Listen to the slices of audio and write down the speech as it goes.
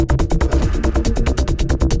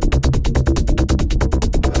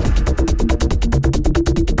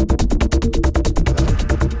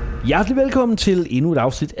Hjertelig velkommen til endnu et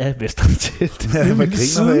afsnit af Western Telt. Ja, man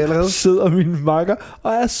griner med allerede. Sidder min makker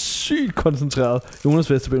og er sygt koncentreret.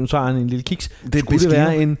 Jonas Vesterberg, nu tager han en lille kiks. Det skulle det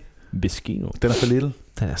være en Biscino? Den er for lille.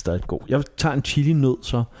 Den er stadig god. Jeg tager en chili-nød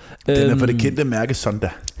så. Den er for det kendte mærke Sonda.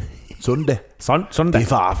 Sonda. Sådan. Det er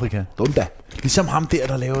fra Afrika. Sonda. Ligesom ham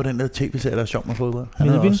der laver den der tv-serie, der er sjov med fodbold. Han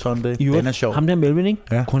Melvin. er også Sonda. Den er sjov. Ham der Melvin, ikke?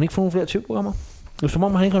 Ja. Kunne han ikke få nogle flere tv-programmer? Det er som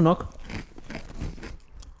om, han ikke har nok.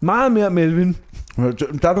 Meget mere Melvin.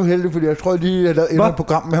 Der er du heldig, fordi jeg tror, de har lavet et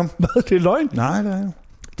program med ham. Hvad? Det er løgn? Nej, det er jo.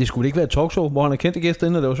 Det skulle ikke være et talkshow, hvor han er kendte gæster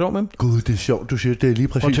inden, og det var sjovt med ham. Gud, det er sjovt, du siger. Det er lige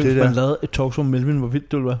præcis og det der. Hvis man lavede et talkshow med Melvin, hvor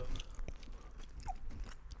vildt det ville være.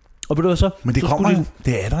 Og ved du hvad så? Men det så kommer jo.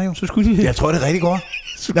 Det er der jo. Så skulle de... Jeg tror, det er rigtig godt.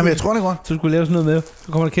 Jamen, jeg tror, det er godt. Så skulle lave sådan noget med.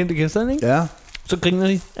 Så kommer der kendte gæster, ikke? Ja. Så griner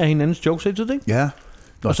de af hinandens jokes, ikke? Ja.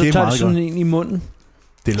 Nå, og så tager de sådan en i munden.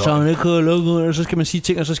 Det er så han ikke kan lukke ud, og så skal man sige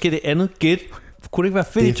ting, og så skal det andet gætte. Kunne det ikke være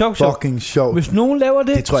fedt i talkshow? Det er fucking sjovt. Hvis nogen laver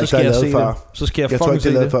det, tror jeg, så skal jeg se det. Så skal jeg tror ikke, det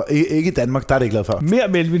er lavet før. Ikke i Danmark, der er det ikke lavet før. Mere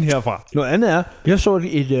Melvin herfra. Noget andet er, jeg så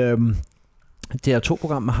et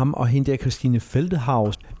DR2-program med ham og hende der Christine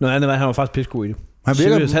Feltehaus. Noget andet er, han var faktisk pissegod i det.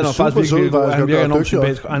 Han var faktisk virkelig god. Han virker enormt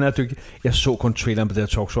sympatisk, og han er dygtig. Jeg så kun traileren på det her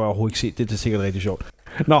talkshow, og jeg har overhovedet ikke set det. Det er sikkert rigtig sjovt.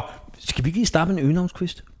 Nå, skal vi ikke lige starte med en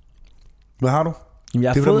øgenavnsquiz? Hvad har du?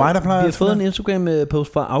 Jamen, det er mig, der plejer. Vi har fået en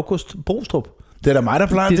Instagram-post fra August Brostrup. Det er da mig, der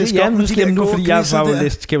plejer. Det er det, jeg skal nu, fordi jeg var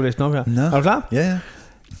læst. Skal vi læse den op her? No. Er du klar? Ja.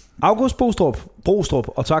 August Brostrup,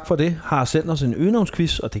 og tak for det, har sendt os en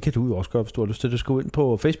øgenavnsquiz, og det kan du jo også gøre, hvis du har lyst til. Du skal gå ind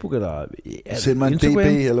på Facebook eller send mig en Instagram, DB,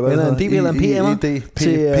 eller hvad eller en DB eller en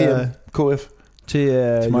PM'er til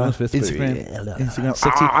Jonas Vesterberg.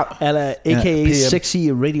 Eller a.k.a. Sexy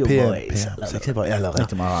Radio Boys. Jeg har lavet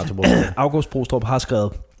rigtig meget radio. August Brostrup har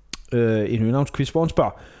skrevet en øgenavnsquiz, hvor han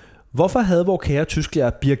spørger, hvorfor havde vores kære tysklærer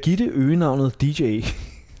Birgitte øgenavnet DJ?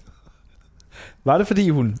 Var det fordi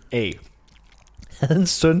hun A. havde en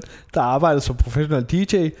søn, der arbejdede som professionel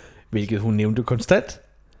DJ, hvilket hun nævnte konstant?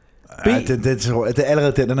 B. Det er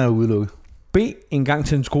allerede den er udelukket. B. En gang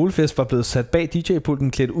til en skolefest var blevet sat bag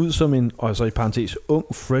DJ-pulten, klædt ud som en, og så i parentes, ung,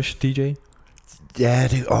 fresh DJ. Ja,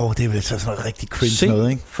 det er vel sådan noget rigtig cringe C. noget,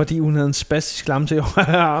 ikke? Fordi hun havde en spastisk lam til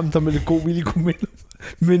højre arm, der med lidt god vilje kunne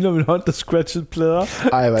minde om en hånd, der scratchede plader.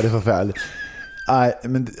 Ej, hvor er det forfærdeligt.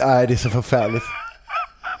 Det er så forfærdeligt.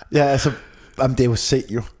 Ja, altså, det er jo C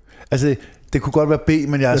jo. Altså, det kunne godt være B,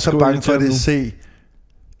 men jeg er så bange for, at det er C.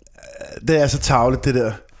 Det er så tarveligt, det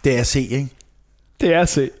der. Det er C, ikke? Det er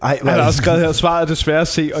C. Han har også skrevet her, svaret er desværre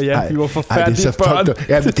C, og ja, vi var forfærdelige børn.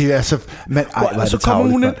 Ja, men det er så... Men, og så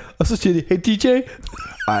kommer hun ind, og så siger de, hey DJ.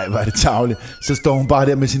 Ej, hvor er det tarveligt. Så står hun bare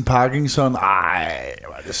der med sin Parkinson. Ej,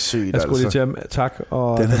 hvor er det sygt, jeg skulle lige til ham, tak,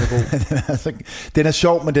 og den er god. Den er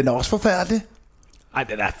sjov, men den er også forfærdelig. Ej,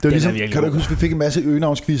 den er ligesom, virkelig kan du ikke huske, vi fik en masse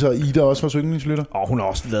øgenavnsquizzer, og Ida også var yndlingslytter? Hun har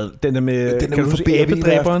også lavet den der med, den kan du huske,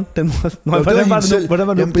 æbedræberen? Hvordan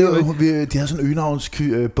var det? De havde sådan en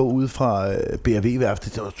øgenavnsbog ude fra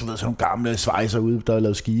BRV-værftet. Det var, du ved, sådan nogle gamle svejser ude, der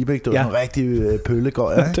lavede skibe, ikke? Det var sådan en rigtig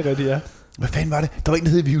pøllegøj. Det er rigtigt, ja. Hvad fanden var det? Der var en, der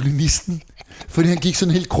hed Violinisten. Fordi han gik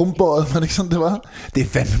sådan helt krumbøjet, var det ikke sådan, det var? Det er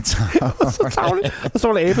fandme tavligt. Og så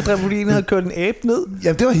var der æbedræber, fordi en havde kørt en abe ned.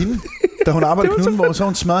 Jamen, det var hende. Da hun arbejdede i Knuden, hvor så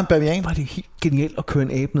hun smadrede en bavian. Var det helt genialt at køre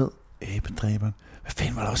en abe ned? Æbedræberen. Hvad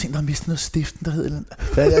fanden var der også en, der har mistet noget stiften, der hed eller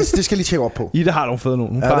altså, det skal jeg lige tjekke op på. Ida har nogle fede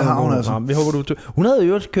nogen. Ja, det har hun altså. Vi håber, du... Hun havde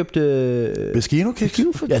jo købt... Biscino-kiks?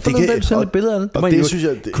 Ja, det kan jeg. Sende et billede af det. Og det synes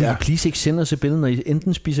jeg... Kunne du please ikke sende os et billede, når I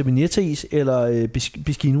enten spiser Vignetta-is eller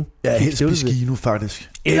Biscino? Ja, helst Biscino, faktisk.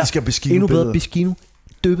 Jeg elsker Biscino. Endnu bedre Biscino.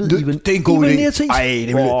 Dyppet i det er en god idé. Ej,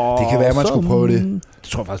 det kan være, man skulle prøve det. Det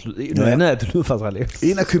tror jeg faktisk. Noget andet er, det lyder faktisk ret lækkert.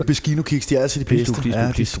 Ind og købe Biscino-kiks, de er altid de bedste.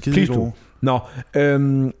 Ja, de er skide gode. Nå,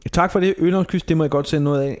 tak for det. Øgenavnsquiz, det må jeg godt sende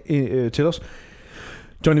noget af til os.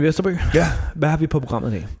 Johnny Vesterberg, ja. Hvad har vi på programmet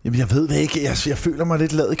i dag? Jamen, jeg ved det ikke. Jeg føler mig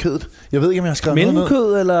lidt lad i kødet. Jeg ved ikke, om jeg har skrevet noget.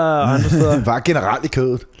 Mellemkød eller andre steder? Bare generelt i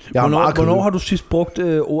kødet. Hvornår har du sidst brugt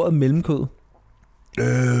ordet mellemkød?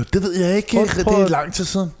 Det ved jeg ikke. Det er lang tid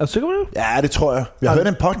siden. Er du sikker på det? Ja, det tror jeg. Jeg hørte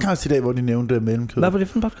en podcast i dag, hvor de nævnte mellemkød. Hvad var det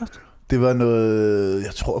for en podcast? Det var noget...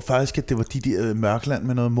 Jeg tror faktisk, at det var de der Mørkland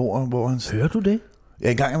med noget mor, hvor han... Hører du det?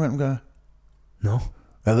 Ja, en gang imellem gør jeg. Nå.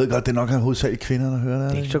 Jeg ved godt, det er nok hovedsageligt kvinder, der hører det.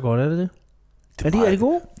 Det er ikke så godt, er det? Er de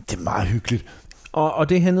gode? Det er meget hyggeligt. Og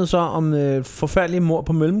det handlede så om forfærdelige mord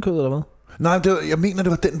på mellemkød, eller hvad? Nej, jeg mener, det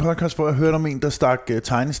var den podcast, hvor jeg hørte om en, der stak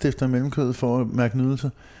tegnestifter i mellemkød for at mærke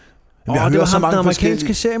nydelse. Det var ham, den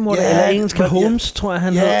amerikanske seriemorder, eller engelske Holmes, tror jeg,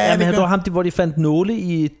 han hed. Jamen, det var ham, hvor de fandt nåle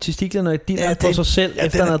i testiklerne og de på sig selv,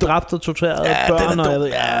 efter han havde dræbt og tortureret børn.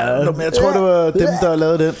 Men jeg tror, det var dem, der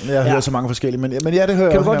lavede den. Jeg hører så mange forskellige, men ja, det hører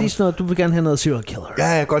jeg. Kan du godt lide sådan noget, du vil gerne have noget serial killer? Ja,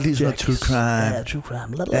 jeg kan godt lide sådan noget true crime. Ja, true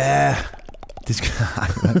crime. Ja, det skal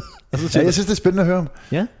jeg synes, det er spændende at høre om.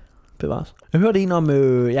 Ja. bevares. Jeg hørte en om,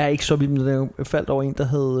 jeg er ikke så vild med det, jeg faldt over en, der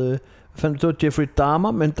hed, det var Jeffrey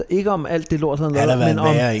Dahmer, men ikke om alt det lort, han lavede, men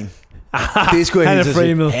om... Det er sgu han er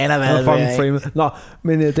framed. Han er framed. Nå,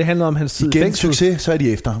 men det handler om hans tid i fængsel. Succes, så er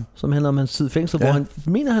de efter ham. Som handler om hans tid i fængsel, hvor han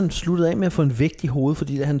mener, han sluttede af med at få en vægt i hovedet,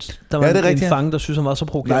 fordi der var en fange, der synes, han var så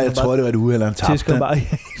provokerende. Nej, jeg tror, det var et uge, eller han tabte den.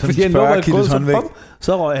 Fordi han nåede at gå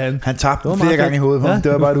så røg han. Han tabte flere gange i hovedet på ham.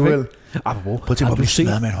 Det var bare et uheld. Apropos, prøv at tænke på at blive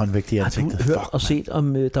smadret med en håndvægt i ansigtet. Har du hørt og set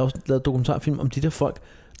om, der er også lavet dokumentarfilm om de der folk,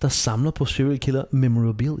 der samler på serial killer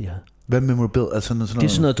memorabilia? Hvad er memorabilia? Altså sådan det er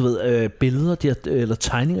sådan noget, du ved, billeder, eller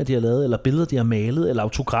tegninger, de har lavet, eller billeder, de har malet, eller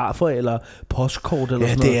autografer, eller postkort, eller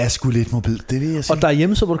sådan noget. Ja, det er sgu lidt mobilt, det vil jeg sige. Og der er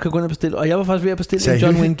hjemme, så hvor du kan gå ind og bestille. Og jeg var faktisk ved at bestille en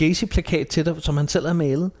John Wayne Gacy-plakat til dig, som han selv har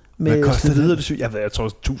malet. Hvad koster det? Jeg tror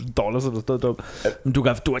 $1,000 eller sådan noget. Men der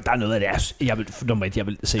er noget af det. Jeg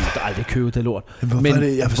vil seriøst aldrig købe det lort.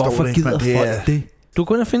 Hvorfor gider folk det? Du kan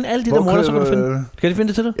gå ind og finde alle de der måder, så kan du finde. Skal de finde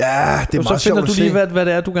det til dig? Ja, det er meget sjovt at se. Så finder du lige, hvad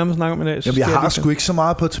det er, du gerne vil snakke om i dag. Jamen, jeg har sgu ikke så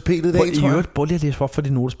meget på tapetet i dag, tror jeg. Prøv lige at læse op for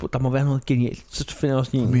din notesbog. Der må være noget genialt. Så finder jeg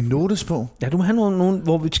også lige en. Min notesbog? Ja, du må have nogen,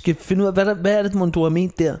 hvor vi skal finde ud af, hvad er det, du har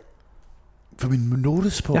ment der? For min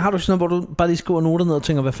notesbog? Jeg har du sådan noget, hvor du bare lige skriver noter ned og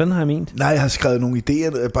tænker, hvad fanden har jeg ment? Nej, jeg har skrevet nogle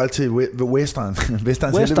idéer bare til Western.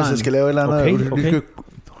 Western, hvis jeg skal lave et eller andet. Okay.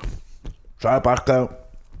 Så har jeg bare skrevet,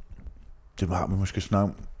 det har vi måske snart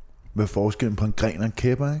om, hvad forskellen på en gren og en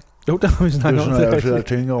kæpper, ikke? Jo, der har vi snakket om det. Det er sådan noget,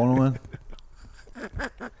 jeg tænker over nu, man.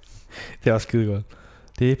 Det er også skide godt.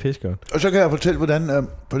 Det er pisse godt. Og så kan jeg fortælle, hvordan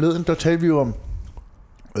forleden, der talte vi jo om,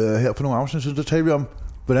 her for nogle afsnit siden, der talte vi om,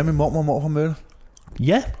 hvordan min mormor og morfar mødte.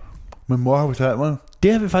 Ja. Min mor har fortalt mig.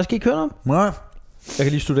 Det har vi faktisk ikke hørt om. Nej. Jeg kan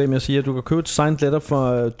lige slutte af med at sige, at du kan købe et signed letter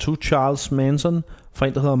fra To Charles Manson, fra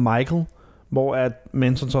en, der hedder Michael, hvor at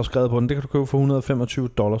Manson så har skrevet på den. Det kan du købe for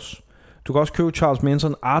 $125. Du kan også købe Charles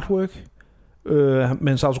Manson artwork,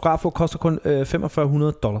 men autografer koster kun $4,500.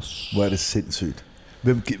 Hvor er det sindssygt.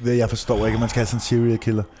 Jeg forstår ikke, at man skal have sådan en serial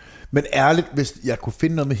killer. Men ærligt, hvis jeg kunne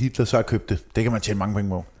finde noget med Hitler, så har jeg købt det. Det kan man tjene mange penge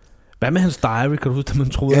på. Hvad med hans diary? Kan du huske, at man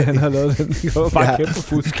troede, at han havde lavet den? Det var bare kæmpe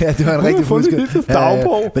fusk. Ja, det var en rigtig fusk.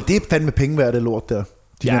 Men det er fandme penge værd, det lort der.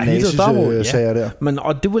 De der sager der. Men,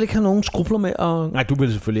 og det ville ikke have nogen skrubler med at... Nej, du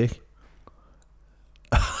ville selvfølgelig ikke.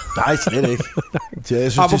 Nej, slet ikke.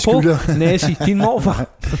 Jeg synes, apropos det skylder. Nazi, din morfar.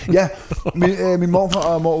 Ja, min morfar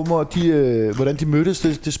og mormor, hvordan de mødtes,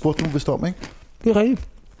 det spurgte du vist om, ikke? Det er rigtigt.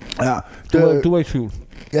 Ja, du var i tvivl.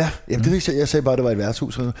 Ja, jamen, det jeg sagde bare, at det var et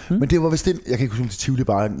værtshus. Men det var vist den, jeg kan ikke huske, om det Tivoli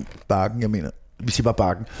Bakken, jeg mener. Vi siger bare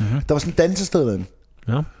Bakken. Der var sådan en dansested derinde.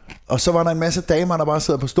 Ja. Og så var der en masse damer, der bare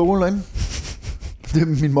sad på stolen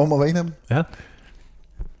derinde. Min mormor var en af dem. Ja.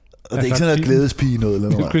 Og det er ikke sådan noget glædespige noget eller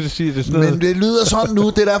noget. Sige, det er sådan noget. Men det lyder sådan nu,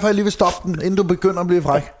 det er derfor jeg lige vil stoppe den, inden du begynder at blive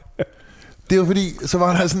fræk. Det var fordi, så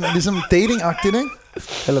var der sådan ligesom dating-agtigt, ikke?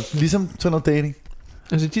 Eller ligesom sådan noget dating.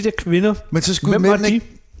 Altså de der kvinder. Men så skulle mændene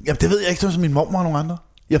ikke. Jamen det ved jeg ikke, som min mormor og nogle andre.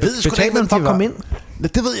 Jeg ved sgu ikke, hvem de var. Ind?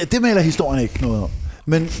 Det ved jeg, det melder historien ikke noget om.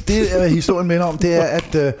 Men det historien minder om, det er,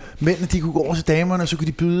 at mændene de kunne gå over til damerne, og så kunne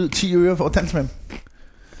de byde 10 øre for at danse med dem.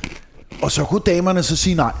 Og så kunne damerne så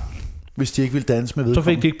sige nej, hvis de ikke ville danse med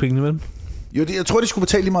vedkommende. Så fik de ikke pengene med dem? Jo, jeg tror, de skulle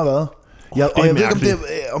betale lige meget hvad. Og jeg ved ikke,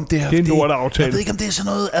 om det er en lortaftale. Jeg ved ikke, om det er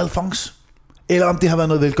sådan noget Alphonse, eller om det har været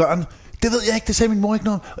noget velgørende. Det ved jeg ikke, det sagde min mor ikke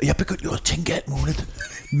noget om. Og jeg begyndte jo at tænke alt muligt.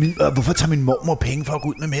 Hvorfor tager min mormor penge for at gå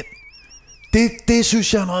ud med mænd? Det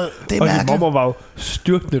synes jeg er noget, det er mærkeligt. Og min mormor var jo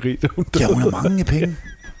styrtende rig. Ja, hun har mange penge.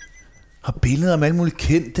 Har billeder af alle mulige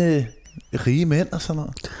kendte rige mænd og sådan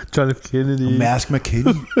noget. John F. Kennedy. Og Mærsk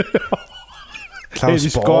McKinney.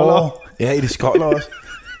 Claus Borger. Ja, Eddie Skoller også.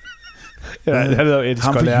 Ja, han hedder Eddie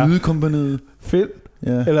Skoller. Ham for Jydekompaniet. Finn.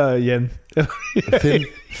 Ja. Eller Jan.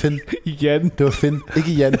 Finn. Jan. Det var Finn.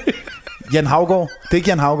 Ikke Jan. Jan Havgaard. Det er ikke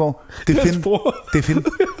Jan Havgaard. Det er Finn. Det er Finn.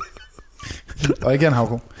 Og ikke Jan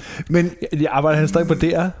Havgaard. Men de arbejder han stadig på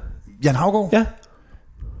DR. Jan Havgaard? Ja.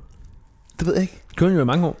 Det ved jeg ikke. Det gjorde han jo i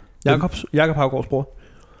mange år. Jakob Havgaards bror.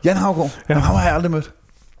 Jan Havgaard? Ja. Ham har jeg aldrig mødt.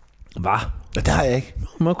 Hvad? Ja, det har jeg ikke.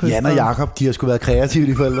 Jan og Jakob, de har sgu været kreative,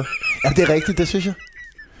 de forældre. Ja, det er rigtigt, det synes jeg.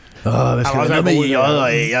 Hvad skal jeg med J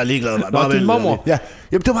og A? Jeg er ligeglad. Nå, din mormor. Ja,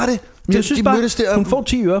 jamen det var det. Jeg synes bare, hun får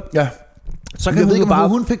 10 øre. Ja. Så kan hun bare...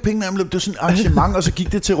 hun fik penge, det var sådan et arrangement, og så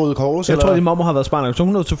gik det til Røde Kors. Jeg tror, at din mormor har været sparende. Så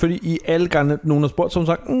hun har selvfølgelig i alle gange, nogen har spurgt, så hun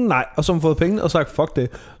sagt nej, og så har hun fået penge, og sagt fuck det.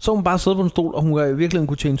 Så hun bare siddet på en stol, og hun har virkelig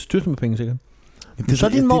kunne tjene styrt med penge, sikkert. Jamen, så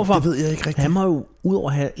din morfar, det ved jeg ikke rigtigt. Han må jo udover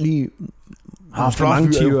at have lige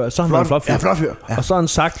mange 10 øre, så har han været flot fyr. Ja, flot fyr. Ja. Og så har han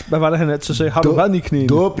sagt, hvad var det han altid sagde? Har du været i knæene?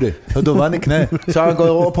 Dobre, har du været i knæ? Så har han gået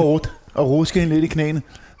over på rot og ruske hende lidt i knæene.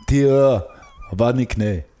 Det er været i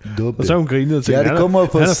knæ. Og så har hun grinet og tænkt, ja, det kommer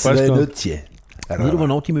på Svanetje. Ved du,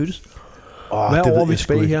 hvornår de mødtes? Hvad år vi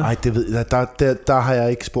tilbage her? Nej, det ved jeg. Der har jeg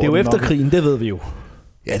ikke spurgt. Det er jo efter krigen, det ved vi jo.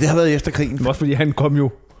 Ja, det har været efter krigen. Det var også fordi, han kom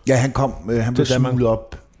jo. Ja, han blev smuglet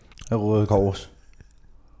op af Røde Kors.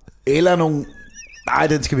 Eller nogen... Nej,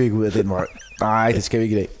 den skal vi ikke ud af den vej. Nej, det skal vi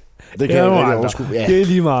ikke i dag. Det kan jeg ikke overskue. Ja. Det er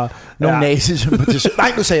lige meget. Nogle nazisympatisører.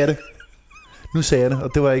 Nej, nu sagde jeg det. Og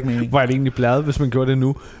det var ikke meningen. Var det egentlig bladet, hvis man gjorde det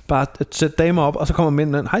nu? Bare sæt damer op, og så kommer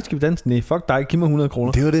mænd. Hej, skal vi danse? Nej, fuck dig, giv mig 100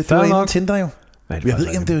 kroner. Det var det. Det var inden Tinder jo. Jeg ved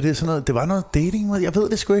ikke, om det var det sådan noget. Det var noget dating. Jeg ved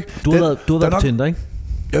det sgu ikke. Du har været på Tinder, ikke?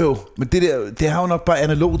 Jo, men det har jo nok bare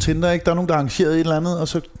analog Tinder, ikke? Der er nogen, der har arrangeret et eller andet, og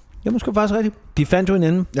så... Ja, måske faktisk rigtigt. De fandt jo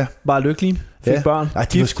hinanden. Ja. Bare lykkelige. Fik børn. Nej,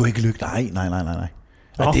 de var sgu ikke lykkelige. Nej.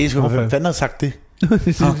 Nej, det er sgu... Hvem fanden har sagt det? Han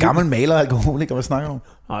var gammel maler og alkoholiker, hvad snakker du om?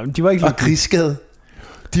 Nej, men de var ikke lykkelige. Og krigsskade.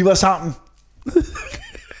 De var sammen.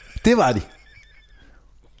 Det var de.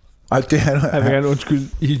 Ej, det er... Jeg vil gerne undskylde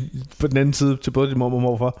på den anden side til både din mor og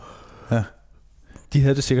morfar. Ja. De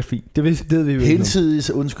havde det sikkert fint. Det ved vi jo ikke. Hensidigt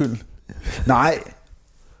undskyld. Nej.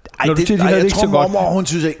 Ej, jeg tror mormor, hun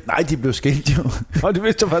synes ikke... Nej, de blev skilt jo. Nå, det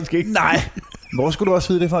vidste jeg faktisk ikke. Nej. Hvor skulle du også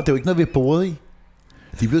vide det fra? Det er jo ikke noget, vi har boet i.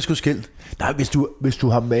 De blev sgu skilt. Nej, hvis du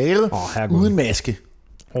har malet uden maske,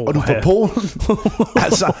 og du er fra Polen,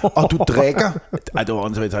 altså, og du drikker... Ej, det var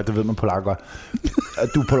åndssvagt sagt, det ved man polak godt. At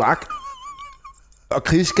du er polak, og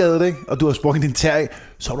krigsskadet, ikke? Og du har sprunget din tær,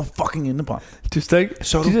 så er du fucking indebrændt. Det er ikke...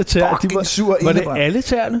 Så er du fucking sur indebrændt. Var det alle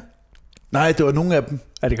tæerne? Nej, det var nogle af dem.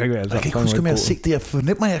 Ja, det kan ikke være alle. Jeg kan ikke huske, om jeg har set det. Jeg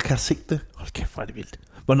fornemmer, at jeg kan have set det. Hold kæft, hvor er det vildt.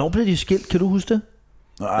 Hvornår blev de skilt? Kan du huske det?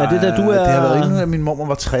 Nej, det har været inden, at min mormor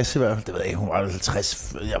var 60 i hvert fald. Det ved jeg ikke, hun var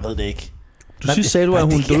 60. Jeg ved det ikke. Sagde du, at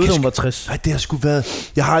hun døde, da hun var 60? Nej, det har sgu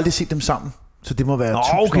været... Jeg har aldrig set dem sammen. Så det må være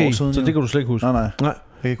 1000 år siden. Så det kan du slet ikke huske. Nej.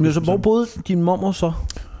 Men så hvor boede din mormor så?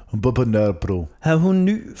 Hun boede på Nørrebro. Havde hun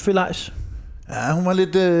ny fælejs? Ja, hun var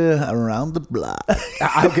lidt around the block.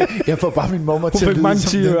 Ja, okay. Jeg får bare min mormor til at lyde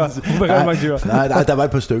Nej, der var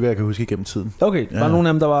et par stykker, jeg kan huske igennem tiden. Okay, var nogle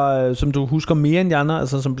af dem, der var, som du husker mere end de andre,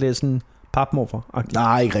 altså som blev sådan papmorfar?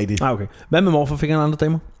 Nej, ikke rigtigt. Okay. Hvad med morfar? Fik han andre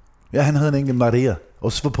damer? Ja, han havde en enkelt Maria.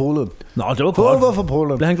 Også fra Polen. Nå, det var godt. Hvor fra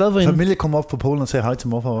Polen. Blev han glad for hende? Familie kom op fra Polen og sagde hej til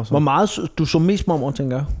morfar også. Hvor meget du så mest mormor,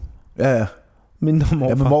 tænker jeg? Ja. Mindre morfar.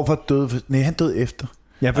 Ja, men morfar døde... Nej, han døde efter.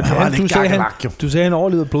 Ja, for du sagde, han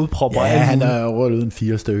overlevede blodpropper. Ja, han har overlevet en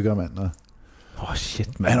 4 stykker, mand.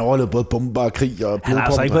 Shit, mand. Han har overlevet både bomber og krig og blodpropper. Han har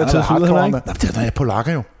altså ikke været til at slutte, han ikke? Nej, det er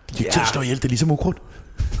polakker jo. De er til at slå ihjel, det er ligesom ukrudt.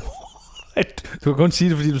 Du kan kun sige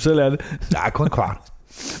det, fordi du selv er det. Ja, kun kvart.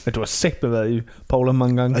 Men du har sikkert været i Polen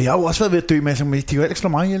mange gange. Og jeg har jo også været ved at dø med, så de kan jo ikke slå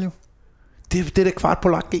mig ihjel, jo. Det er det kvart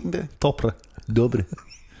polak gegen det. Dobre.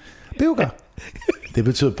 Biuka. Det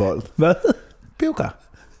betyder bold. Hvad? Biuka.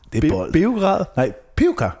 Det er bold. Biograd? Nej,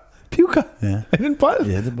 piuka. Piuka? Ja. Er det en bold?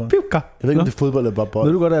 Ja, det er bold. Piuka. Jeg ved ikke, om det er fodbold eller bare bold.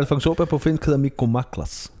 Ved du godt, at Alfons Åberg på finsk hedder Miklo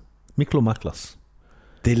Maklas?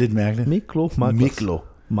 Det er lidt mærkeligt. Miklo.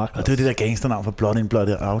 Og det er det der gangsternavn for Blood In,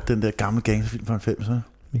 Blood Out. Den der gamle gangsterfilm fra 90'erne.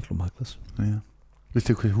 Miklo Maklas. Ja. Hvis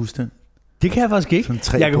du kan huske den. Det kan jeg faktisk ikke.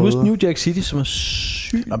 Jeg kan huske New Jack City, som er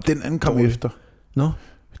sygt. Nå, den anden kom efter. Nå.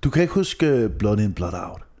 Du kan ikke huske Blood In, Blood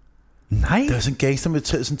Out. Nej. Der var sådan en gangster med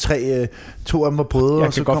sådan to af dem var brødre.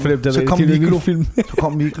 Jeg kan godt fornemme, det er så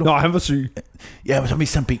kom Miklo. Nå, han var syg. Ja, men så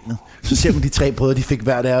mistede han benet. Så ser man de 3 brødre, de fik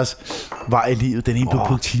hver deres vej i livet. Den ene blev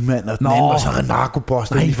politimand, og den anden var så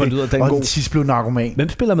narkoboss. Og den sidste blev narkoman. Hvem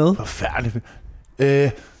spiller med? Forfærdeligt.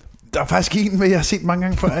 Der er faktisk en med, jeg har set mange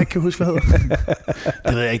gange før, jeg ikke kan huske, hvad hedder.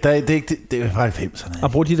 Det ved jeg ikke. Det er fra 90'erne.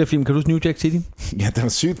 Og bruge de der film. Kan du huske New Jack City? Ja, den var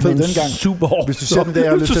sygt fed dengang. Super hård. Hvis du ser den der,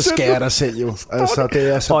 jeg har lyst til at skære dig selv jo. Altså,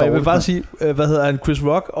 det er så dårligt. Og jeg vil bare sige, hvad hedder han? Chris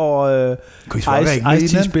Rock og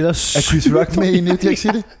Ice-T spiller. Er Chris Rock med i New Jack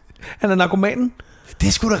City? Han er narkomanen. Det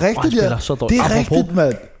er sgu da rigtigt, ja. Det er rigtigt,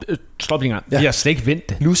 mand. Stop lige en gang. Vi har slet ikke vendt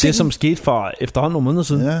det. Det, som skete for efterhånden nogle måneder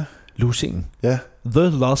siden. Ja. Losingen. Ja. The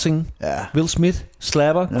Losing. Ja. Will Smith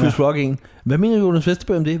slapper Chris Rock en. Hvad mener Jonas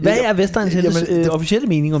Vesterberg om det? Hvad er Vestegns officielle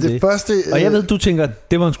mening om det? Første, og jeg ved, du tænker,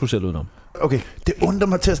 det var han skulle selv udenom. Okay, det undrer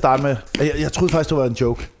mig til at starte med. Jeg troede faktisk, det var en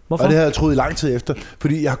joke. Hvorfor? Og det har jeg troet i lang tid efter.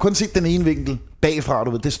 Fordi jeg har kun set den ene vinkel bagfra,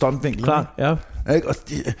 du ved, det er stuntvinklen. Klart, ja.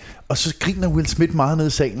 Og så griner Will Smith meget nede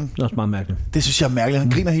i salen. Det er også meget mærkeligt. Det synes jeg er mærkeligt.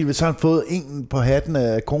 Han griner helt vildt. Så har han fået en på hatten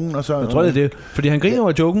af kongen. Og så, jeg tror, det er det. Fordi han griner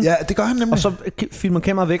over joken. Ja, det gør han nemlig. Og så filmer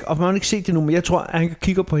kameraet væk, og man har ikke set det nu, men jeg tror, at han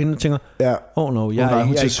kigger på hende og tænker, jeg er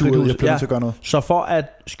ikke til at gøre noget. Så for at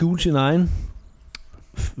skjule sin egen,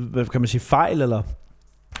 hvad kan man sige, fejl eller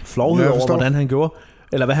flovhed over, hvordan han gjorde,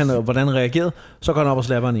 eller hvordan han reagerede, så går han op og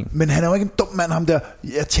slapper han en. Men han er jo ikke en dum mand, ham der.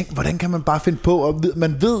 Jeg tænkte, hvordan kan man bare finde på, og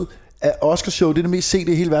man ved, at Oscarshowet, det er det mest set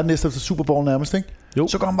i hele verden næste efter Super Bowl nærmest, ikke? Jo.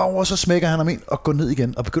 Så går han bare over, og så smækker han ham ind og går ned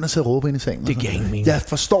igen, og begynder at sidde og råbe ind i sengen. Det giver ingen mening. Jeg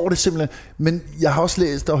forstår det simpelthen, men jeg har også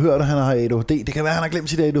læst og hørt, at han har ADHD. Det kan være, at han har glemt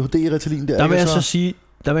sit ADHD-Ritalin der. Der vil jeg så sige,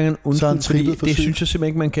 der vil jeg undskyld, fordi for det synes jeg simpelthen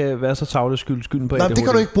ikke, man kan være så tavlet skylden på ADHD. Nej, det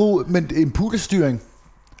kan du ikke bruge, men impulsstyring.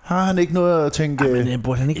 Har han ikke noget at tænke... men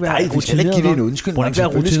burde han ikke være rutineret nok? Burde han ikke være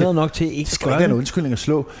rutineret nok til ikke at gøre det? En undskyldning at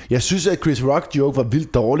slå. Jeg synes, at Chris Rock joke var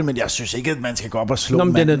vildt dårlig, men jeg synes ikke, at man skal gå op og slå. Nå,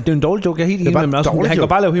 men det er en dårlig joke, jeg er helt enig med ham. Han kan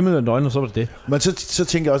bare lave himmel og døgn, og så var det det. Men så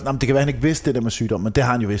tænker jeg også, det kan være, at han ikke vidste det der med sygdom, men det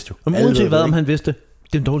har han jo vidst jo. Men uanset hvad, om han vidste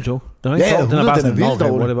det er en dårlig joke. Den er ikke den er bare sådan vildt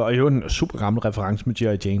dårlig. Og jo en super gammel reference med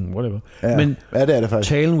G.I. Jane, whatever. Ja, men det er det faktisk.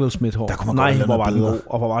 Talen Will Smith hår. Nej, hvor var den god,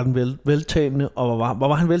 og hvor var den veltalende, og hvor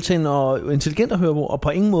var han veltalende og intelligent at høre på, og på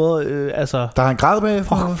ingen måde, altså... Der har han græd med?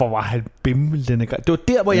 Hvor var han bimlende. Det var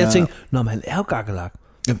der, hvor jeg tænkte, nå, men han er jo gakkelak.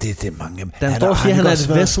 Jamen, det er mange... Da han står og siger, han er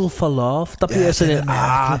et vessel for love, der bliver jeg sådan,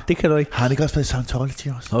 det kan du ikke. Har han ikke også været i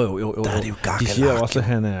Scientology også? Jo. Der er det jo gakkelak. De siger også, at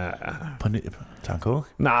han er... Tanko?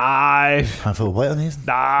 Nej. Han får opereret næsen?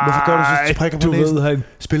 Nej. Hvorfor gør du så prikker på næsen? Han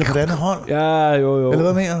spiller på det andet hold? Ja, jo. Eller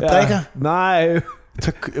hvad mener? Drikker? Nej.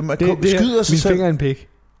 Skyder sig min selv? Finger er en pik.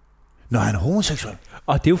 Nå, han er homoseksuel.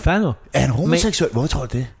 Og det er jo fandme. Er han homoseksuel? Hvor tror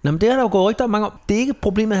du det? Nå, men det har der jo gået rygter om mange år. Det er ikke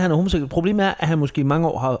problemet, at han er homoseksuel. Problemet er, at han måske i mange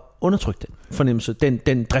år har undertrykt den fornemmelse,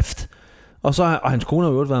 den drift. Og hans kone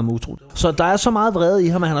har jo været med utro. Så der er så meget vrede i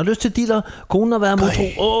ham, at han har lyst til at deale. Konen har været med utro.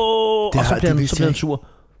 Og så bliver han sur.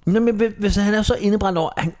 Men hvis han er så indebrændt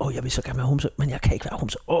over, jeg vil så gerne være homoseksuel, men jeg kan ikke være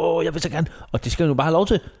homoseksuel. Jeg vil så gerne. Og det skal han jo bare have lov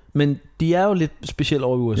til. Men de er jo lidt specielt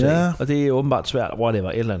over i USA, og det er åbenbart svært, hvor det var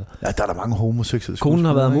et eller andet. Ja, der er der mange homoseksuelle. Konen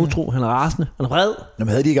har været utro, han er rasende, han er vred. Jamen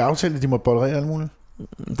havde de ikke aftalt, at de måtte bollerere alt muligt?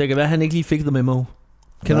 Det kan være, at han ikke lige fik det memo.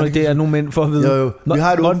 Kan du ikke det, at nogle mænd får at vide? Jo. Vi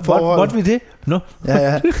har et åbent forhold. Måtte vi det? Nå.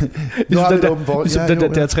 Ja. Nu har vi et åbent forhold. Ligesom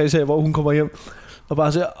den der 3-serie, hvor hun kommer hjem og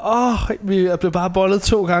bare siger, vi er blevet bare bollet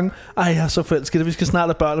 2 gange. Ej, jeg er så forelsket, vi skal snart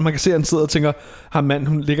have børn. Og man kan se, at han sidder og tænker, ham mand,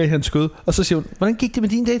 hun ligger i hans skød. Og så siger hun, hvordan gik det med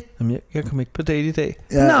din date? Jamen, jeg kom ikke på date i dag.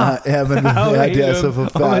 Ja, men det er så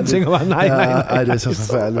forfærdeligt. Og man tænker bare, nej. Det er så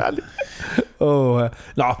forfærdeligt. Nå,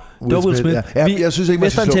 det var Will Smith. Jeg synes ikke,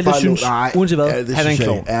 man skal slå bare uanset hvad, han er en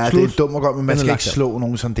klovn. Ja, det er dumt og godt, men man skal ikke slå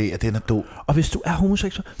nogen sådan det, at den er dum. Og hvis du er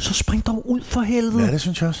homoseksuel, så spring dog ud for helvede. Ja, det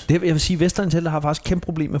synes jeg også. Jeg vil sige, Vestegn har faktisk kæmpe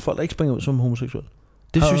problem med folk, der ikke springer ud som homoseksuel.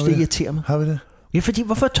 Det synes det irriterer mig. Har vi det? Ja, fordi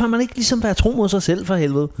hvorfor tør man ikke ligesom være tro mod sig selv for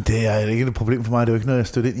helvede? Det er ikke et problem for mig, det er jo ikke noget, jeg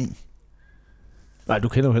støtter ind i. Nej, du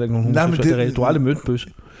kender jo heller ikke nogen homoseksuelle. Du har aldrig mødt en bøsse.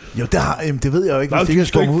 Jo, det ved jeg jo ikke. Nej, de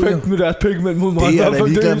skal ikke fægte med deres pigmænd mod mig. Det er da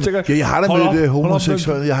ligeglad. Jeg har da mødt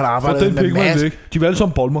homoseksuelle. Jeg har da arbejdet med masse. De er alle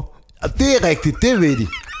sammen bolmer. Det er rigtigt, det ved de.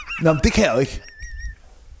 Nå, men det kan jeg jo ikke.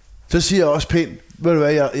 Så siger jeg også pænt, ved du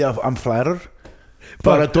hvad, I'm flattered.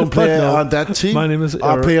 But I don't play on that team. I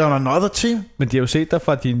play on another team. Men de har jo set dig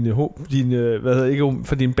fra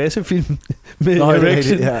din bassefilm med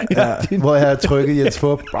Erection. Ja, hvor jeg har trykket Jens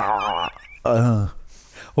Fup.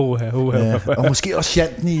 Og måske også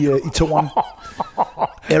Shanten i toren.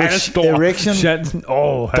 Erection. Shanten.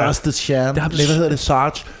 Dusted Shant. Hvad hedder det?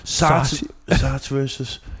 Sarge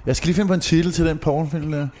versus. Jeg skal lige finde på en titel til den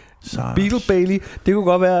pornofilm der. Beetle Bailey. Det kunne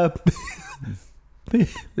godt være... Det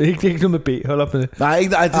er ikke noget med B. Hold op med det. Nej,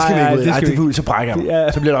 det skal vi ikke. Nej, det er så brækker jeg.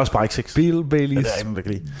 Ja. Så bliver der også bræksex. Beetle Bailey. Ja, det er ikke nogen, der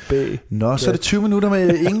kan lide. Nå, så er det 20 minutter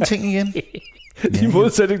med ingenting igen. I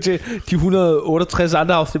modsætning til de 168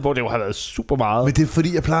 andre afsnit, hvor det jo har været super meget. Men det er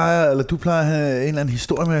fordi, du plejer at have en eller anden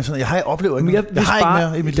historie med sådan. Jeg har oplevet ikke noget. Jeg har ikke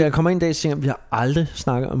mere i mit liv. Da jeg kommer ind en dag, siger jeg, vi har aldrig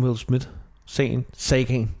snakket om Will Smith-sagen.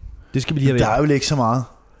 Det skal vi lige have. Der er jo ikke så meget.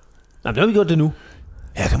 Nej, det har vi gjort det nu.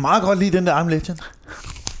 Jeg kan meget godt lide den der I'm Legend.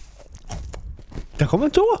 Der kommer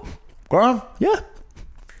en toer. Gør han? Ja.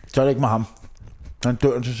 Så er det ikke med ham. Han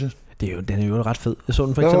dør til sidst. Den er jo ret fed. Jeg så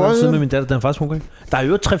den for eksempel siden med min datter, den er faktisk hungrig. Der er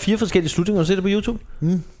jo 3-4 forskellige slutninger, du ser det på YouTube.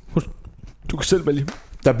 Du kan selv vælge.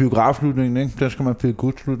 Der er biografslutningen, ikke? Der skal man finde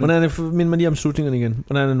god slutning. Hvordan er det? Mind mig lige om slutningerne igen.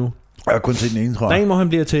 Hvordan er det nu? Jeg har kun set den ene, tror jeg. Der er en, hvor han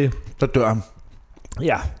bliver til... Der dør han.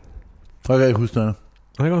 Ja. Jeg kan ikke huske det.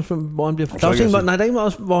 Der er også, hvor han bliver... Der er en,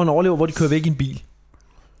 også, hvor han overlever, hvor de kører væk i en bil.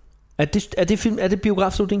 Er det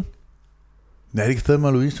biografslutning? Nej, det er ikke Thelma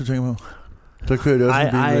og Louise, du tænker på. Så kører det også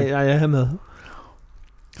en bil væk. Nej, jeg er med.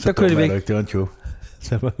 Så kører de væk. Det var en joke.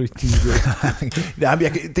 Nej,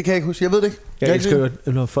 det kan jeg ikke huske. Jeg ved det ikke. Jeg elsker jo,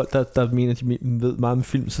 når folk, der mener, de ved meget om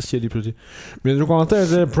film, så siger de pludselig, men du går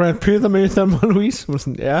der, Brad Pitt og med Thelma og Louise. Og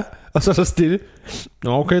sådan, ja. Og så er der stille.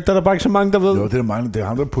 Nå, okay, der er der bare ikke så mange, der ved. Jo, det er mange. Det er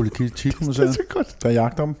ham, der er politikommissær. Det er så godt. Der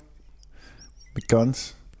jagter dem. Med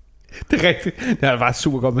guns. Det er rigtigt. Det er bare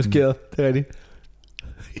super godt maskeret. Det er rigtigt.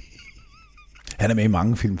 Han er med i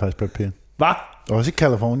mange film, faktisk, Brad Pitt. Hvad? Også i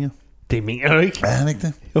California. Det mener du ikke? Er han ikke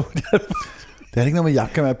det? Jo, det er det. Er ikke noget med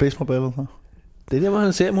jagt, kan være baseballballet for? Det er der, hvor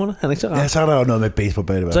han ser mod. Han er ikke så rar. Ja, så er der jo noget med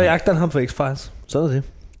baseballbat. Så jagter han ham for X-Files. Sådan er det.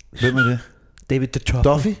 Hvem er det? David Duchovny.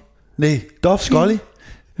 Duffy? Nej. Scully?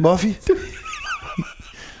 Muffy?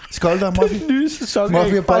 Scully og Muffy? Den nye sæson.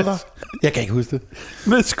 Muffy og Balder? Jeg kan ikke huske det.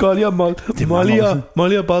 Med Scully og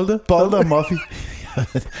Molly og Balder. Balder og Muffy.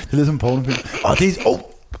 Det er lidt som en pornofilm.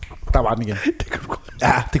 Der var den igen. Det kunne du godt.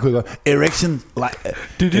 Ja, det kunne jeg godt.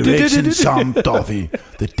 Erection some Duffy.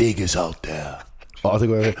 The dick is out there. Det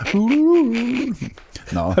kunne jeg godt.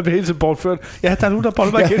 Nå. Han blev helt så bortført. Ja, der er nogen, der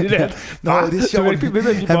boller mig igen i det. Nå, det er sjovt.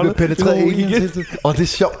 Han blev penetreret igen. Det er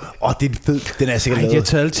sjovt. Det er fed. Den er sikkert lavet. Jeg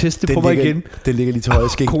tager alle teste på mig igen. Den ligger lige til højre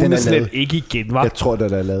skæg. Den er slet ikke igen, hva'? Jeg tror,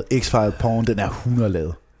 den er lavet. X-Files porn, den er 100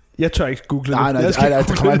 lavet. Jeg tør ikke google det. Nej,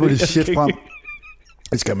 der kommer på det shit frem.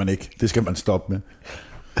 Det skal man ikke. Det skal man stoppe med.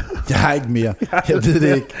 Jeg har ikke mere. Jeg ved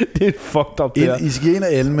det ikke. Det er fucked up, det her. I skal ind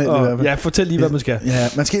og anmelde. Ja, fortæl lige, hvad man skal. Ja,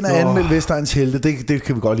 man skal ind og anmelde Vestegns Helte. Det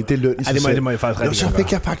kan vi godt lide. Det er løn i sig selv. Det må jeg faktisk rigtig så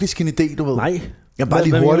fik jeg faktisk en idé, du ved. Nej. Jeg bare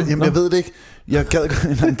lige hurtigt. Jamen, jeg ved det ikke. Jeg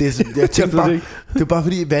tænkte bare, det er bare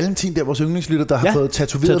fordi Valentin, der vores yndlingslytter, der har fået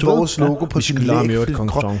tatoveret vores logo på sin læg.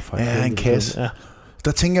 Ja, en kasse.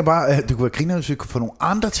 Der tænker jeg bare, at det kunne være griner, hvis vi kunne få nogle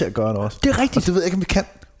andre til at gøre det også. Det er rigtigt. Og det ved jeg ikke, om vi kan.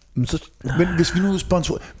 Men hvis vi nu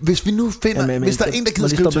sponsorer, hvis vi nu finder, hvis der er en, der gider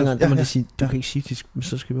skrive til os, du kan ikke sige,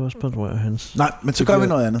 så skal vi også sponsorere hans. Nej, men så gør vi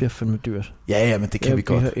noget andet. Det bliver fandme dyrt. Ja, men det kan vi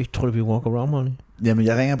godt. Jeg tror, det bliver walk around money. Jamen,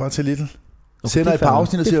 jeg ringer bare til Little. Sender et par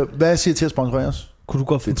afsnit og siger, hvad siger til at sponsorere os? Kunne du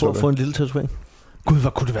godt finde på at få en lille tatovering? Gud, hvor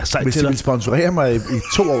kunne det være sejt til dig? Hvis de vil sponsorere mig i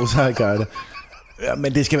 2 år, så har jeg gjort det. Ja,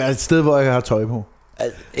 men det skal være et sted, hvor jeg har tøj på.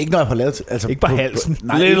 Ikke når jeg har lavet. Altså ikke på halsen.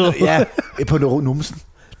 Nej, ja, på numsen.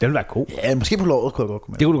 Det ville være god. Ja, måske på låret kunne jeg godt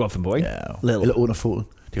komme med. Det kunne du godt finde på, ikke? Ja, eller under foden.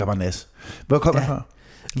 Det kan bare nas. Hvor kom jeg fra?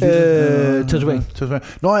 Tatovering.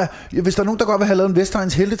 Nå ja, hvis der er nogen, der godt vil have lavet en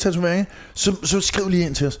Vestegns Helte tatovering, så skriv lige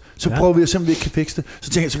ind til os. Så prøver vi at se, om vi ikke kan fikse det. Så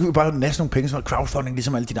tænker jeg, så kan vi bare nasse nogle penge, sådan crowdfunding,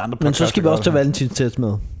 ligesom alle de andre. Men så skal vi også tage Valentins test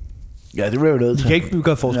med. Ja, det bliver jo nødt til. Vi kan ikke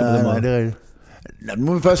gøre forskel på det. Nej, det er rigtigt. Nu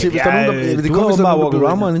må vi først se, hvis der er nogen, der... Du har bare walk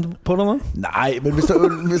around money på dig, hva'? Nej, men hvis der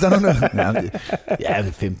er nogen, der... Ja,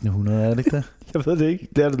 det er 1.500, er det ikke det? Jeg ved det ikke.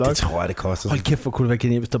 Det er det nok. Det tror jeg, det koster. Hold kæft, hvor kunne det være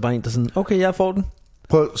genialt, hvis der bare en, der sådan, okay, jeg får den.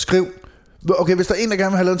 Prøv, skriv. Okay, hvis der er en, der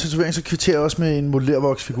gerne vil have lavet en tatovering, så kvitterer jeg også med en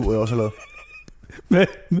modellervoksfigur, jeg også har lavet.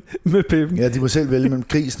 med pippen. Ja, de må selv vælge mellem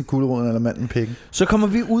grisen, kugleroden eller manden med pikken. Så kommer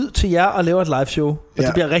vi ud til jer og laver et live show. Og det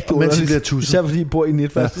bliver rigtig underligt. Især fordi I bor i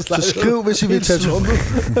Netfast. Så skriv, hvis I vil tage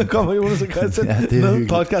Så kommer Jonas og Christian med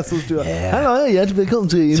podcastudstyr. Hallo, ja, velkommen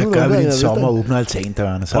til endnu. Så gør vi en sommer og åbner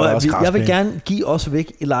altandørene. Jeg vil gerne give os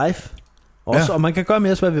væk i live. Også, og man kan gøre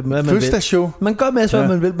mere, hvad man vil. Fødselsdagsshow. Man gør mere, hvad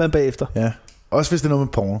man vil, man bagefter. Ja. Også hvis det er noget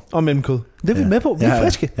med porno. Og mellemkød. Det er vi med på. Vi er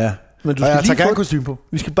friske. Ja. Men du skal lige tage gerne kostume på.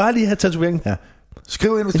 Vi skal bare lige have tatovering. Ja.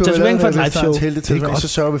 Skriv ind, hvis du vil lave en live show. Det er godt. Så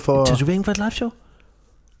sørger vi for... Tatovering for et live show?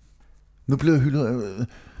 Nu bliver jeg hyldet.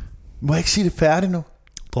 Må jeg ikke sige det færdigt nu?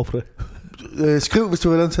 Drop det. Skriv, hvis du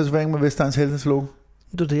vil lave en tatovering med Vestegns Heltes logo.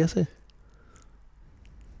 Det er det, jeg sagde.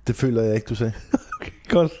 Det føler jeg ikke, du sagde. Okay,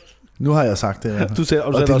 godt. Nu har jeg sagt det. Du sagde,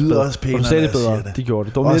 og det lyder også pænere, og du sagde det bedre. Det gjorde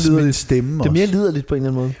det. Det var mere også min stemme også. Det er mere liderligt på en eller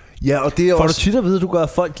anden måde. Ja, og det er får også... du tit at vide, at du gør, at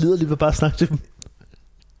folk liderligt ved bare at snakke til dem?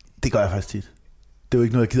 Det gør jeg faktisk tit. Det er jo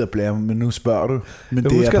ikke noget, jeg gider at blære, men nu spørger du. Men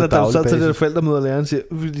jeg husker, at du sad til det der forældremøde, og læreren siger,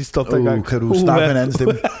 vil de stoppe dig i gang? Kan du snakke med en anden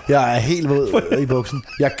stemme? Jeg er helt våd i buksen.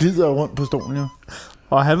 Jeg glider rundt på stolen, jo.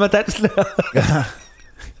 Og han var danslærer. Ja.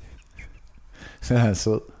 Så er han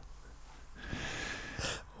sød.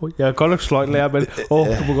 Jeg er godt nok sløjtlærer, men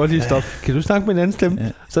du må godt lige stoppe. Kan du snakke med en anden stemme? Ja.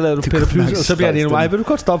 Så lader du Peter Plys, og så bliver det endnu mig. Vil du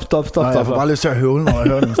godt stoppe? Nej, jeg får bare lyst til at høvle, når jeg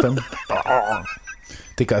hører den stemme.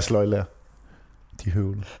 Det gør sløjtlærer. De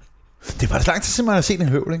høvler. Det var det lang tid, siden man har set en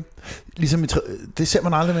høvling. Ligesom det ser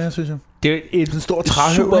man aldrig mere, synes jeg. Det er et stort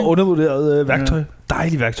super undervurderet værktøj. Ja.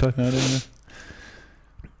 Dejligt værktøj. Ja, det er det.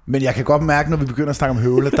 Men jeg kan godt mærke, når vi begynder at snakke om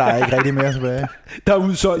høvle, der er ikke rigtig mere tilbage. Der er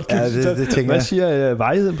udsolgt. Ja, det tænker jeg. Hvad siger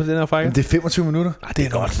varigheden på den her frække? Det er 25 minutter. Det er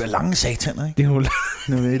godt. Det er lange sataner, ikke? Det er jo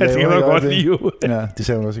det kan man godt lide. Ja, det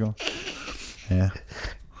ser man også i går. Ja.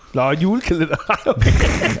 Nå, julekalender.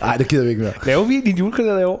 Nej, det gider vi ikke mere. Laver vi en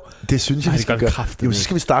julekalender i år? Det synes jeg, vi skal gøre. Jo, så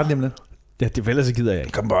skal vi starte lige om lidt. Ja, det ellers så gider jeg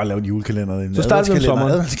ikke. Kom bare lave en julekalender. Så starter vi om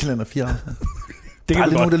sommeren. Adventskalender 4 år. Det er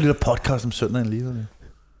aldrig nogen, der lytter podcast om søndagen alligevel.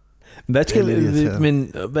 Hvad skal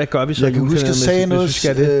men hvad gør vi så? Jeg kan huske, jeg sagde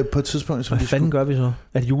noget på et tidspunkt. Hvad fanden gør vi så?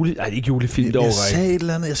 Er det jule? Nej, det er ikke julefilm. Jeg sagde et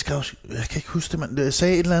eller andet. Jeg kan ikke huske det, men jeg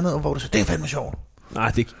sagde et eller andet, hvor du sagde, det er fandme sjovt. Nej,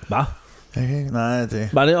 det ikke. Hvad? Nej, det...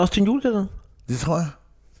 Var det også til en julekalender? Det tror jeg.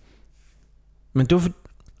 Men det var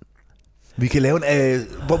vi kan lave en,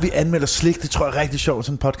 hvor vi anmelder slik. Det tror jeg er rigtig sjovt,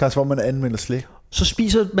 sådan en podcast, hvor man anmelder slik. Så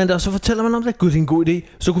spiser man det, og så fortæller man om det. Gud, det er en god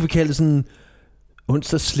idé. Så kunne vi kalde det sådan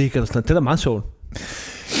onsdagsslik eller sådan noget. Det er da meget sjovt.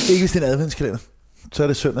 Ikke hvis det er en adventskalender. Så er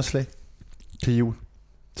det søndagsslag til jul.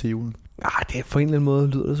 Til julen. Det er på en eller anden måde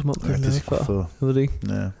lyder det som om det er lavet før. Jeg ved det ikke.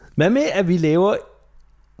 Ja. Hvad med at vi laver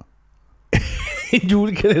en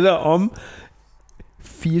julekalender om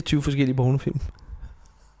 24 forskellige pornofilm?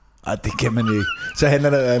 Det kan man ikke. Så handler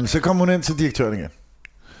det, så kommer hun ind til direktøren igen.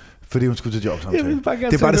 Fordi hun skulle til jobsamtale.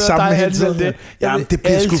 Det er bare det samme hele tiden. Jamen, det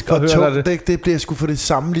bliver sgu for tungt. Det bliver sgu for det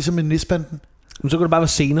samme, ligesom med Nisbanden. Men så kan det bare være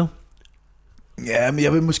senere. Ja, men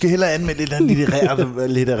jeg vil måske hellere anmelde et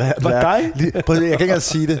litterært værk. Jeg kan ikke engang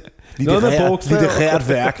sige det. Litterært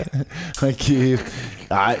værk. Okay.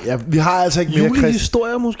 Nej, vi har altså ikke mere...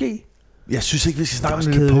 Julehistorier måske? Jeg synes ikke, vi skal snakke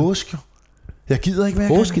om det påske. Jeg gider ikke mere.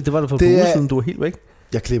 Påske, det var der for et par uger siden, du var helt væk.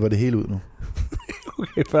 Jeg klipper det hele ud nu.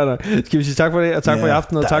 Okay, fair nok. Skal vi sige tak for det, og tak for i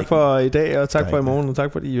aften, og tak for i dag, og tak for i morgen, og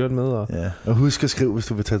tak fordi I hørte med. Og husk at skrive, hvis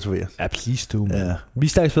du vil tatovere. Ja, please do. Ja. Vi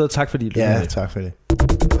snakkes videre. Tak fordi du tak for det.